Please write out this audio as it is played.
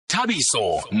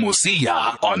Thabiso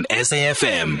Mosia on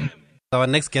SAFM. Our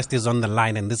next guest is on the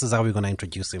line, and this is how we're going to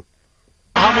introduce him.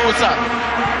 Hamusa.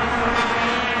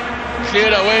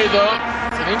 Cleared away though.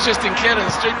 It's an interesting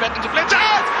clearance. Straight back into play.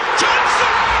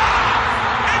 Chancer!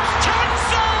 It's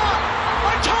Chancer!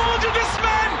 I told you this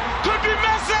man could be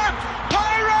massive.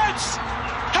 Pirates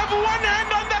have one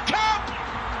hand on the cup.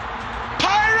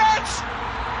 Pirates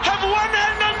have one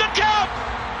hand on the cup.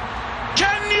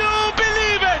 Can you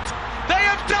believe it? They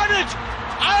have done it.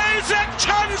 Isaac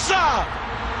Chancer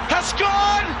has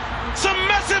scored some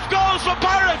massive goals for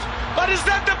Pirates, but is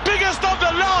that the biggest of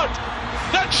the lot?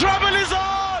 The trouble is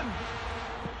on.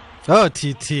 Oh,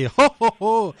 TT. Ho, ho,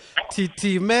 ho.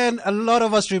 TT, man, a lot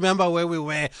of us remember where we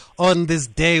were on this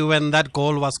day when that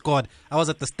goal was scored. I was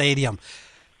at the stadium.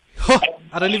 Oh,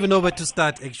 I don't even know where to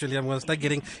start, actually. I'm going to start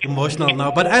getting emotional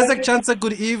now. But Isaac Chancer,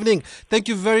 good evening. Thank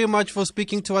you very much for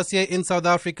speaking to us here in South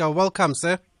Africa. Welcome,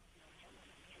 sir.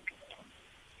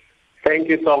 Thank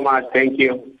you so much. Thank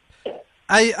you.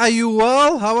 Are you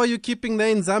well? How are you keeping there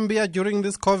in Zambia during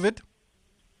this COVID?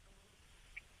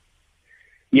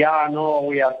 Yeah, no,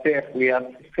 we are safe. We are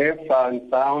safe and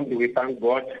sound. We thank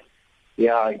God.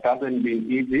 Yeah, it hasn't been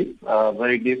easy.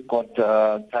 Very difficult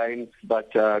times,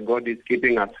 but God is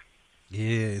keeping us.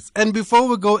 Yes. And before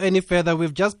we go any further,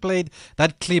 we've just played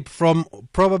that clip from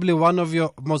probably one of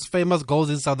your most famous goals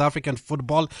in South African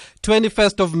football,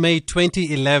 21st of May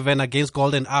 2011 against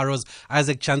Golden Arrows,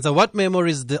 Isaac Chancer. What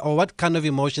memories or what kind of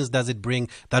emotions does it bring,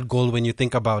 that goal, when you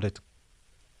think about it?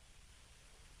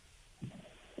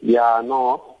 Yeah,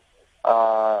 no.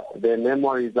 The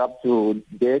memories up to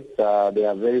date, they are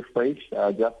very fresh,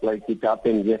 just like it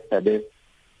happened yesterday.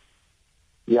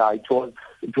 Yeah, it was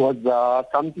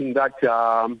something that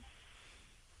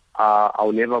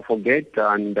I'll never forget,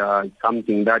 and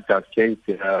something that has changed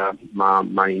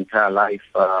my entire life,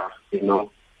 But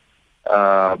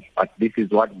this is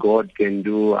what God can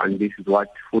do, and this is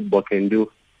what football can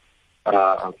do.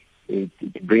 It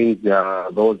brings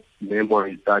those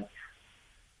memories that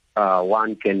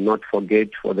one cannot forget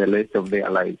for the rest of their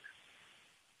lives.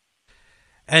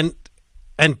 And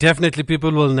definitely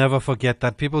people will never forget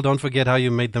that. People don't forget how you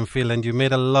made them feel, and you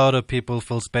made a lot of people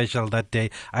feel special that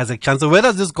day, Isaac Chancer. Where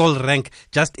does this goal rank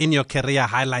just in your career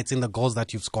highlights, in the goals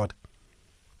that you've scored?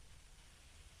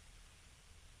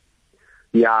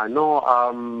 Yeah, no,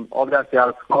 obviously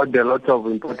I've scored a lot of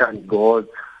important goals,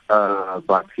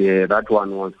 but yeah, that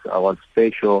one was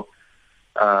special.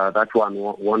 That one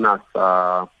won us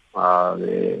the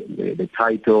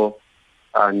title,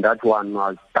 and that one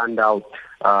was stand out,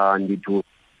 and it was...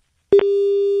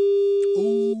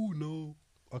 Oh, no.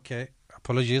 Okay.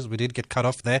 Apologies. We did get cut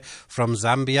off there from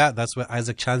Zambia. That's where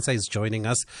Isaac Chancer is joining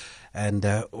us. And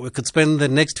we could spend the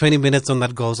next 20 minutes on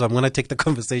that goal. So I'm going to take the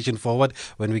conversation forward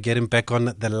when we get him back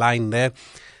on the line there.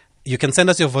 You can send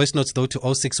us your voice notes, though,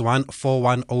 to 061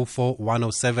 4104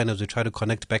 107 as we try to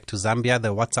connect back to Zambia.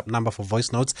 The WhatsApp number for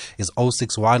voice notes is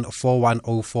 061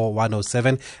 4104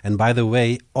 107. And by the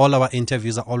way, all our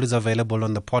interviews are always available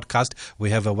on the podcast.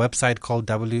 We have a website called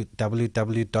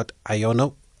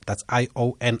www.iono. That's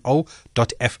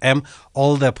IONO.FM.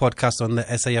 All the podcasts on the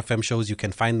SAFM shows, you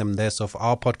can find them there. So for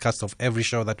our podcast of every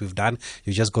show that we've done,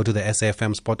 you just go to the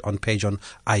SAFM spot on page on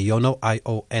IONO,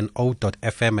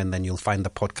 IONO.FM, and then you'll find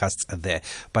the podcasts there.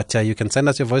 But you can send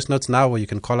us your voice notes now, or you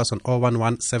can call us on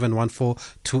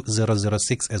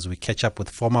 011-714-2006 as we catch up with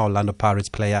former Orlando Pirates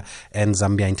player and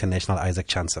Zambia international Isaac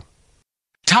Chancer.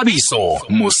 Thabiso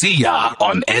Mosia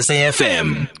on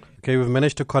SAFM. Okay, we've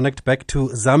managed to connect back to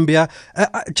Zambia.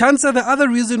 Chancer, the other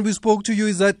reason we spoke to you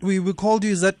is that we called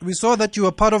you is that we saw that you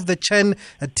were part of the Chen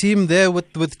team there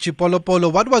with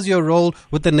Chipolopolo. What was your role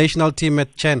with the national team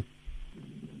at Chen?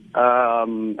 I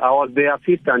was the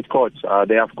assistant coach.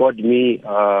 They have called me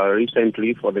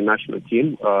recently for the national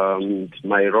team.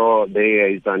 My role there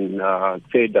is an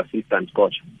third assistant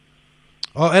coach.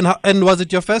 Oh, and was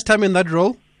it your first time in that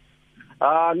role?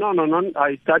 No.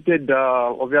 I started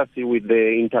obviously with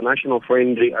the international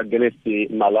friendly against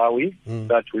Malawi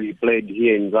that we played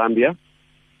here in Zambia,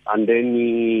 and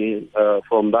then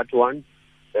from that one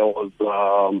there was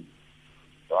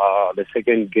the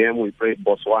second game we played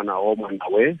Botswana home and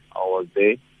away. I was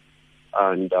there,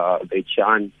 and they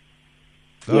chant.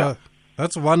 Yeah,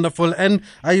 that's wonderful. And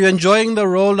are you enjoying the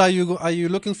role? Are you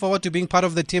looking forward to being part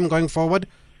of the team going forward?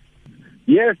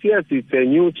 Yes, it's a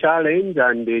new challenge,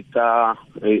 and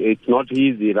it's not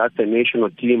easy. That's a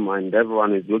national team, and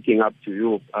everyone is looking up to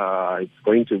you. It's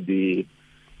going to be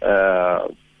a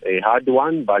hard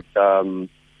one, but I'm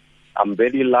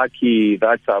very lucky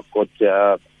that I've got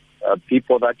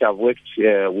people that I've worked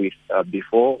with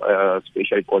before,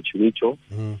 especially Coach Micho,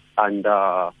 and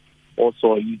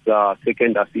also his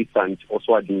second assistant,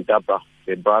 Oswald Mtapa,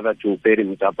 the brother to Perry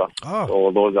Mtapa. Oh.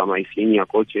 So those are my senior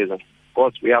coaches. Of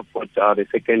course, we have got the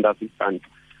second assistant,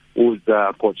 who's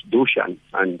Coach Dushan,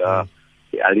 and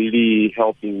they are really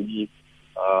helping me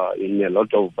in a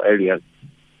lot of areas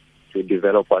to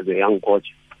develop as a young coach.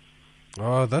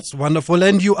 Oh, that's wonderful.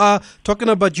 And you are talking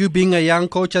about you being a young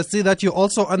coach. I see that you're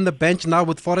also on the bench now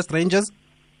with Forest Rangers.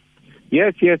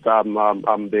 Yes. I'm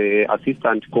the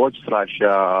assistant coach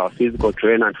 / physical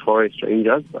trainer at Forest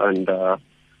Rangers, and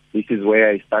this is where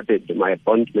I started my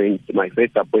appointment. My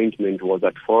first appointment was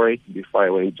at Forest before I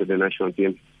went to the national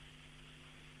team.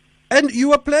 And you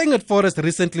were playing at Forest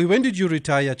recently. When did you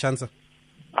retire, Chansa?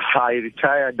 I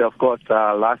retired, of course,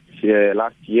 last year.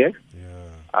 Yeah.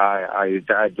 I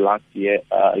retired last year.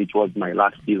 It was my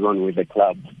last season with the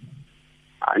club.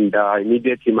 And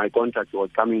immediately my contract was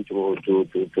coming to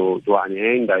an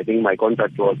end. I think my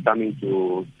contract was coming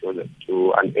to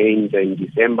an end in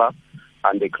December.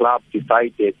 And the club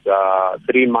decided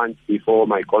 3 months before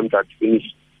my contract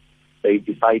finished, they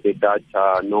decided that,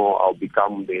 no, I'll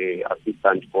become the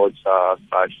assistant coach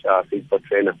 / physical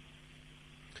trainer.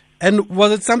 And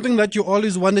was it something that you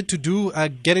always wanted to do,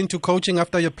 get into coaching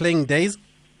after your playing days?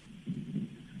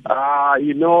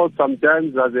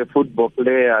 Sometimes as a football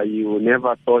player, you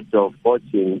never thought of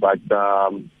coaching, but I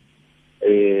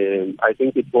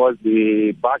think it was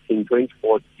back in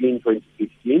 2014,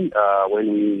 2015,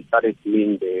 when we started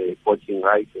doing the coaching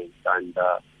license, and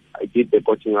I did the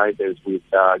coaching license with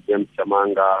James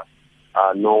Chamanga,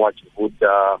 Noah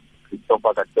Chivuta,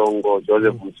 Christopher Katongo,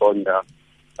 Joseph Musonda.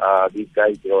 These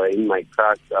guys, they were in my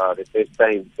class the first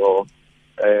time. So,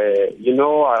 as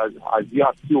you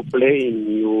are still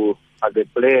playing, as a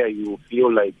player, you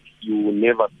feel like you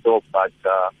never stop. But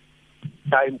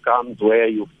time comes where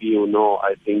you feel, no,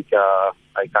 I think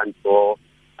I can't go.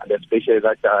 And especially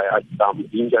that I had some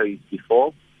injuries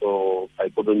before, so I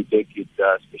couldn't take it,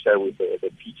 especially with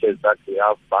the pitches that we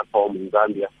have back home in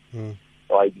Zambia.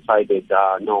 So I decided,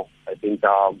 no, I think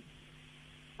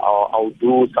I'll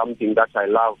do something that I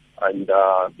love, and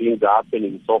things are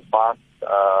happening so fast.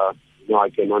 I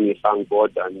can only thank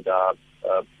God and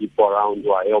people around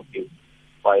who are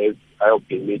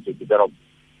helping me to develop.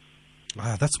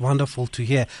 Wow, that's wonderful to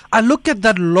hear. I look at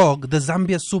that log, the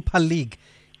Zambia Super League.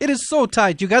 It is so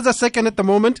tight. You guys are second at the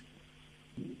moment?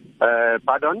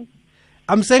 Pardon?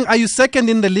 I'm saying, are you second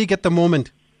in the league at the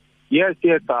moment? Yes,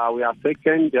 we are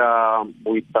second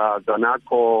with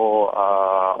Zanaco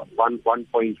 1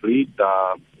 point lead.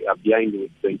 We are behind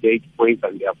with 28 points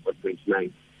and they have got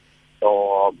 29.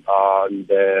 So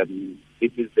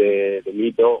this is the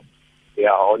middle. We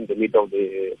are on the middle of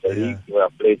the league. We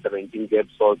have played 17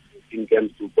 games, so 15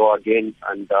 games to go again,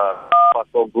 and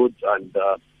so good. And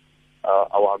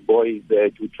our goal is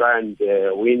to try and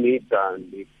win it.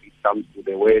 And if it comes to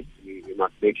the West, we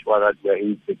must make sure that we are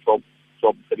in the top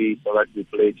 3 so that we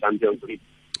play Champions League.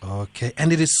 Okay,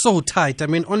 and it is so tight. I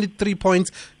mean, only 3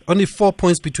 points, only 4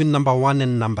 points between number 1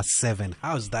 and number 7.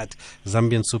 How's that?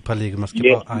 Zambian Super League, must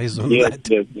keep our eyes on that.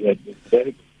 Yes.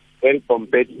 Very, very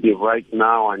competitive right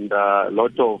now, and a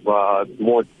lot of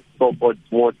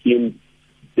small teams,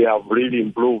 they have really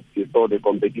improved, so the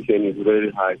competition is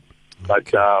very high.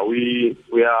 But we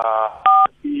are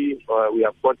happy. We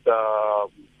have got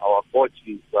our coach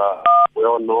is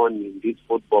well known in this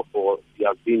football. He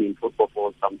has been in football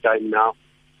for some time now,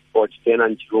 Coach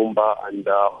Kenan Chirumba, and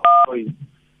he's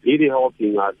really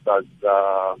helping us as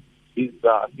his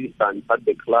assistant at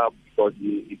the club, because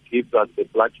he gives us the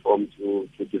platform to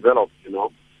develop,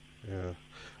 Yeah.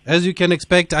 As you can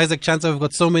expect, Isaac Chansa, we've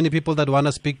got so many people that want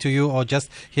to speak to you or just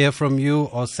hear from you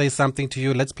or say something to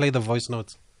you. Let's play the voice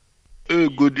notes.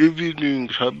 Good evening,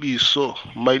 Shabiso.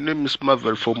 My name is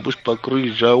Marvel from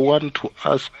Bushbuckridge. I want to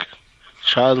ask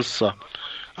Chansa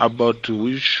about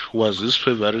which was his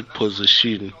favorite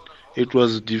position. It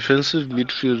was defensive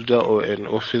midfielder or an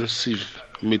offensive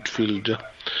midfielder,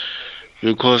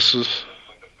 because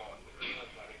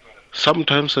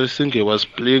sometimes I think he was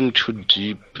playing too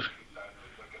deep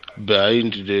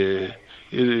behind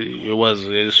he was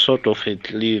a sort of a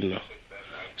cleaner.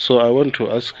 So I want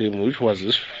to ask him which was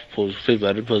his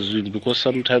favorite position, because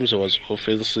sometimes he was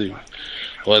offensive.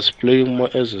 He was playing more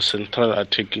as a central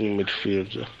attacking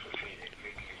midfielder.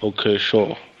 Okay,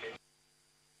 sure.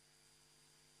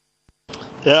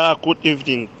 Yeah, good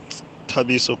evening,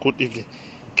 Tabiso. Good evening.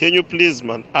 Can you please,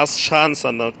 ask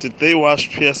Chansa now, did they watch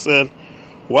PSL?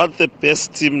 What the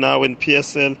best team now in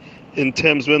PSL? in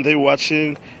terms when they're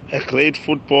watching a great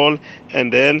football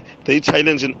and then they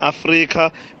challenge in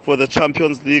Africa for the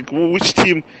Champions League. Which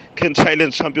team can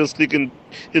challenge Champions League in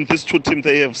these two teams?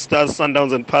 They have Stars,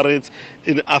 Sundowns and Pirates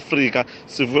in Africa.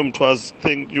 So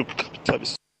thank you,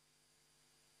 Tabiso.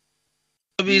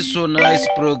 So nice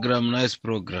program.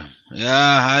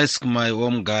 Yeah, ask my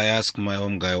home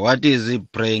guy. What is he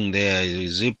praying there?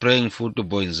 Is he praying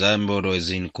football in Zambia, or is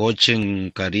he in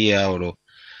coaching career, or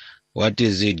what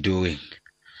is he doing?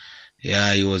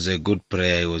 Yeah, he was a good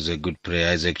prayer.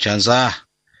 Isaac Chansa,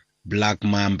 Black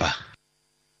Mamba.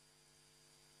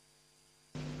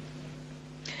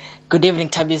 Good evening,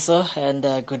 Tabiso, and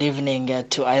good evening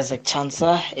to Isaac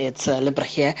Chansa. It's Libra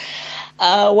here.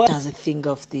 What does he think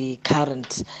of the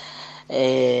current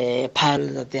panel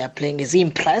that they are playing? Is he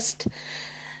impressed?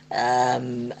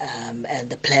 And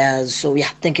the players. So, yeah,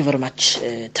 thank you very much,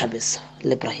 Tabiso.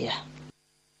 Libra here.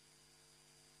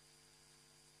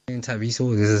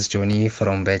 Tabiso, this is Johnny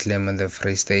from Bethlehem in the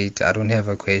Free State. I don't have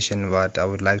a question, but I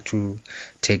would like to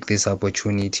take this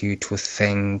opportunity to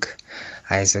thank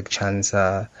Isaac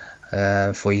Chansa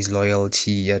for his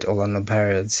loyalty at Orlando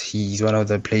Pirates. He's one of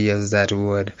the players that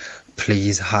would play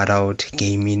his heart out,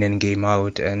 game in and game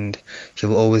out, and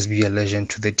he'll always be a legend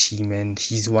to the team. And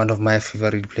he's one of my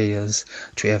favorite players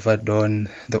to ever don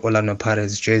the Orlando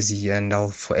Pirates jersey, and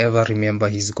I'll forever remember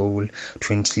his goal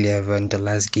 2011, the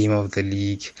last game of the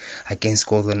league against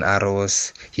Golden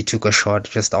Arrows. He took a shot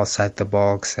just outside the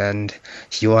box and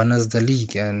he won us the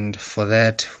league, and for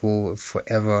that we'll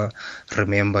forever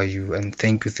remember you. And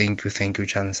thank you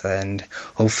Chansa, and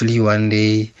hopefully one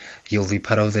day you'll be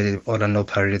part of the Orlando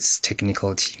Pirates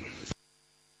technical team.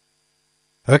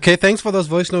 Okay, thanks for those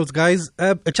voice notes, guys.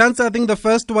 Chansa, I think the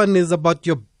first one is about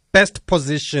your best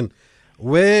position.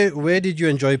 Where did you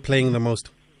enjoy playing the most?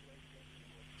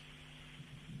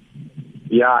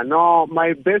 Yeah, no,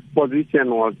 my best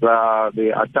position was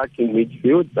the attacking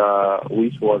midfield,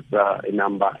 which was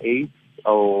number 8,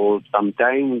 or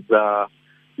sometimes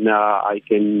I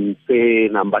can say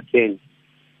number 10.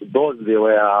 Those they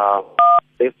were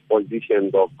best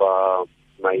positions of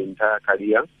my entire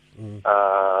career.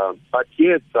 But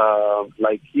yes,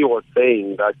 like he was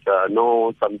saying that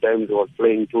no, sometimes I was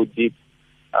playing too deep.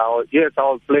 Yes, I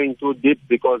was playing too deep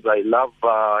because I love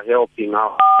helping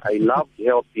out. I love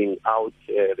helping out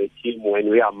the team when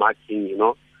we are marking, you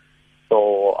know.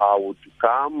 So I would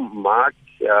come, mark,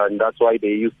 and that's why they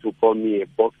used to call me a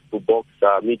box-to-box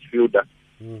midfielder.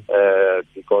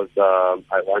 Because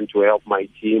I want to help my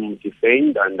team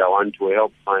defend and I want to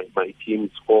help my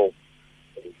team score.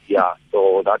 Yeah,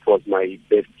 so that was my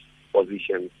best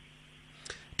position.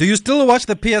 Do you still watch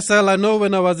the PSL? I know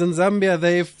when I was in Zambia,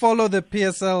 they follow the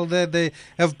PSL. They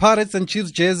have Pirates and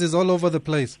Chiefs jerseys all over the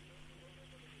place.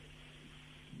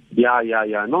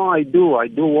 Yeah. No, I do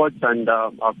watch, and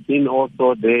I've seen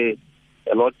also a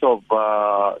lot of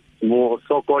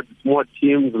so-called small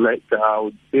teams like I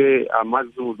would say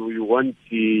Amazulu. You want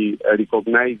to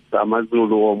recognize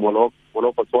Amazulu or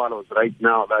Moloko Swallows right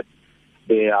now that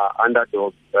they are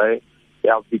underdogs, right? They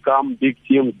have become big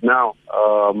teams now.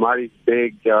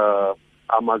 Maritzburg,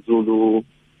 Amazulu.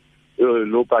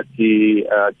 Look at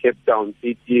the Cape Town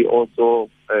City, also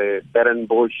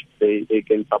Stellenbosch. They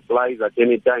can supply at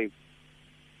any time.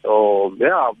 So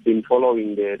yeah, I've been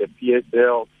following the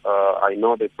PSL. I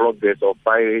know the progress of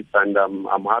Pirates, and I'm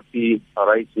happy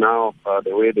right now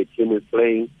the way the team is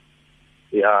playing.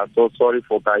 Yeah, so sorry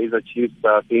for Kaizer Chiefs.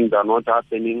 Things are not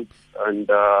happening. And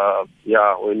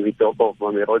yeah, when we talk of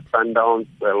Mamelodi Sundowns,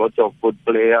 a lot of good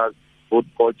players, good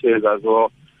coaches as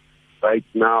well. Right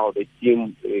now, the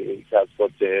team has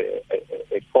got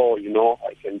a core, you know,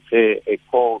 I can say a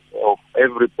core of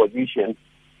every position.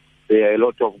 There are a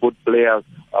lot of good players.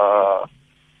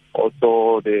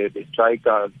 Also, the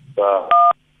strikers,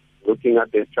 looking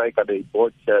at the striker, they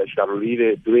bought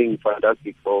Charolide, doing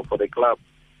fantastic for the club.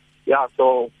 Yeah,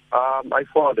 so I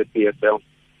follow the PSL.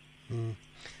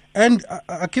 And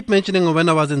I keep mentioning when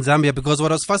I was in Zambia, because what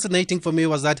was fascinating for me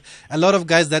was that a lot of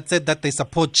guys that said that they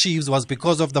support Chiefs was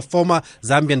because of the former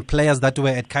Zambian players that were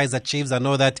at Kaizer Chiefs. I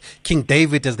know that King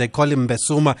David, as they call him,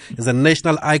 Besuma, is a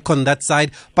national icon that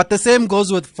side. But the same goes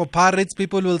for Pirates.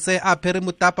 People will say, Peri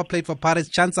Mutapa played for Pirates,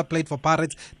 Chansa played for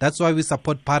Pirates. That's why we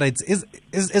support Pirates. Is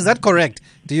that correct?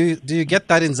 Do you get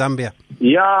that in Zambia?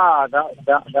 Yeah,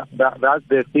 that's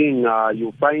the thing.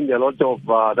 You find a lot of.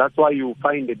 That's why you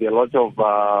find a lot of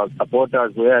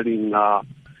supporters wearing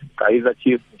Kaizer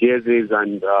Chiefs jerseys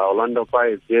and Orlando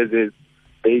Pirates jerseys.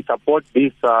 They support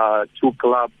these two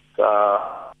clubs.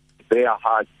 Their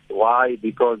hearts. Why?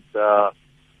 Because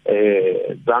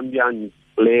Zambian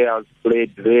players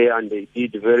played there and they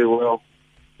did very well.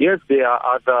 Yes, there are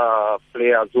other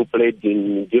players who played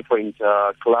in different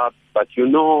clubs, but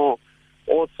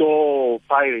also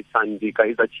Pirates and the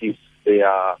Kaizer Chiefs, they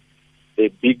are the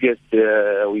biggest,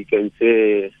 we can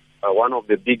say, one of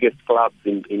the biggest clubs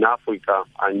in Africa,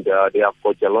 and they have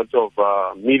got a lot of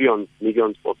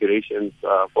millions populations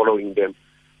following them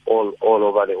all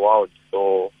over the world.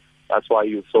 So that's why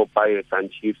you saw Pirates and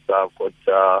Chiefs have got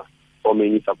so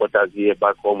many supporters here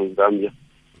back home in Zambia.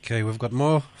 Okay, we've got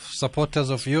more supporters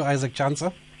of you, Isaac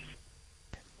Chansa.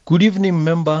 Good evening,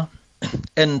 member,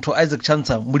 and to Isaac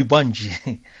Chansa,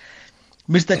 Muribanji.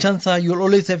 Mr. Chansa, you'll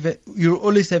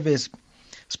always have a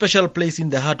special place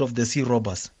in the heart of the Sea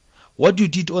Robbers. What you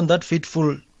did on that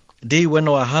fateful day when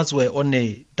our hearts were on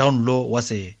a down low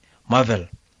was a marvel.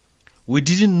 We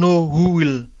didn't know who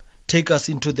will take us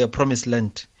into the promised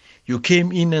land. You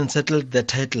came in and settled the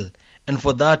title, and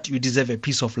for that you deserve a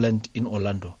piece of land in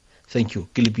Orlando. Thank you,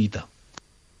 Kilipita.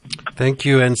 Thank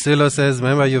you. And Silo says,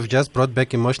 remember, you've just brought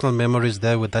back emotional memories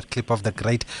there with that clip of the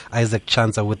great Isaac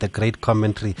Chansa with the great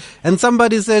commentary. And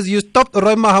somebody says, you stopped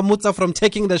Roy Mahamudza from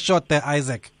taking the shot there,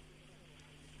 Isaac.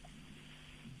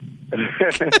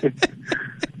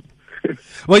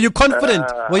 Were you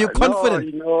confident?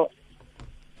 No,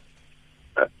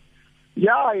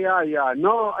 Yeah.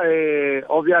 No,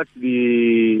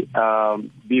 obviously,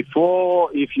 before,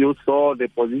 if you saw the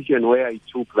position where I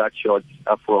took that shot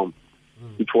from,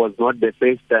 it was not the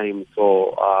first time.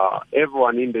 So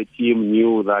everyone in the team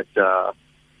knew that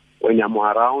when I'm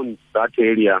around that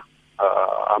area,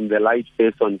 I'm the right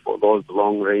person for those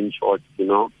long-range shots,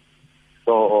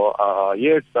 So,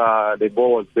 yes, the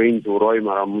ball was going to Roy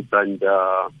Mahamudza, and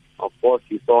of course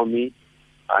he saw me.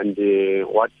 And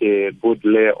what a good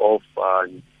layoff,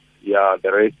 and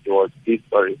the rest was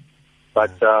history.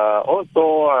 But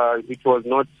also, it was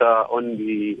not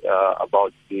only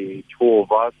about the two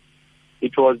of us.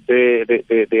 It was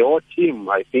the whole team.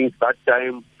 I think that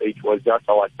time it was just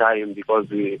our time,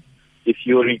 because if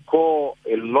you recall,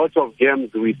 a lot of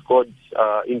games we scored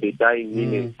in the dying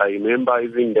minutes. I remember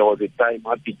even there was a time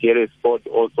Happy Jere scored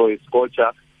also a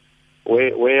scorcher,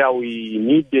 where we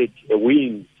needed a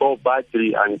win so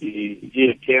badly, and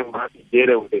he came Happy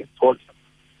Jere with a short,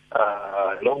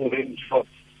 long-range shot.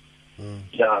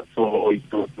 Yeah, so it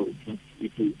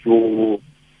to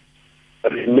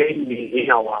remain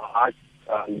in our hearts,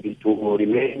 and to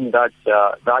remain that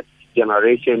that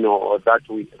generation or that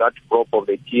group of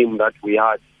the team that we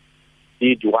had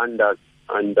did wonders.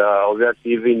 And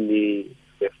obviously even the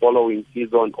following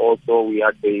season also we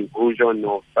had the inclusion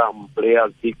of some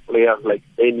players, big players like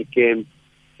Benny came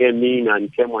in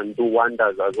and came and do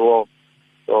wonders as well.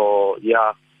 So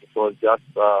yeah, it was just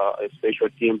a special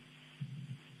team.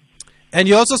 And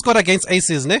you also scored against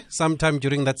Aces, ne? Sometime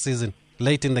during that season,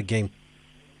 late in the game.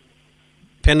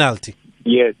 Penalty.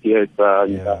 Yes.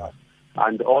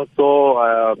 And also,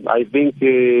 I think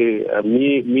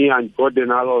me and Gordon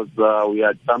Allos, we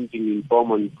had something in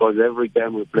common, because every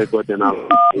time we play Gordon Allos,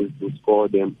 we used to score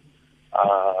them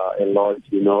a lot,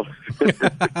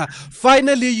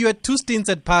 Finally, you had 2 stints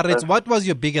at Pirates. What was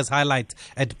your biggest highlight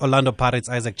at Orlando Pirates,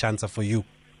 Isaac Chansa, for you?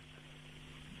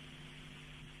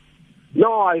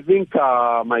 No, I think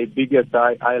my biggest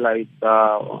highlight,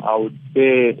 I would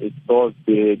say, it was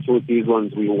the 2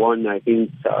 seasons we won, I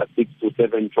think, 6 to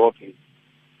 7 trophies.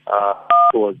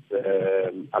 It was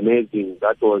amazing.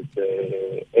 That was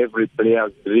every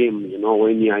player's dream.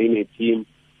 When you are in a team,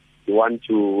 you want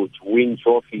to win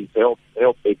trophies, help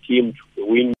a team to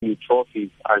win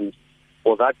trophies. And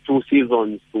for that 2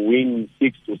 seasons to win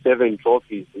 6 to 7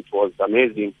 trophies, it was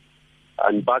amazing.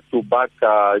 And back-to-back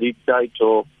league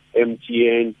title,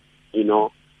 MTN,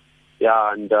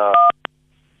 and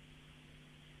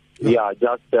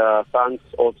just thanks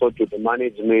also to the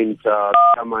management,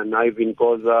 Chairman Ivan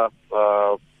Koza,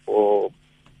 for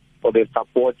the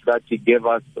support that he gave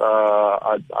us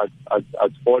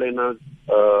as foreigners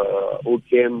who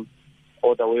came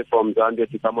all the way from Zambia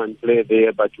to come and play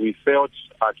there. But we felt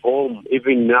at home.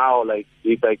 Even now, like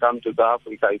if I come to South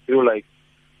Africa, I feel like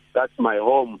that's my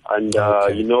home. And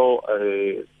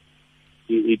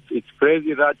it's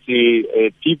crazy that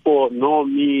people know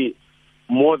me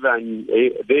more than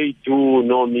they do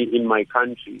know me in my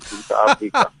country, in South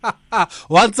Africa.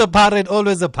 Once a Pirate,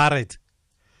 always a Pirate.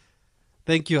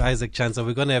 Thank you, Isaac Chansa.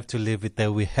 We're going to have to leave it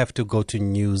there. We have to go to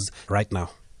news right now.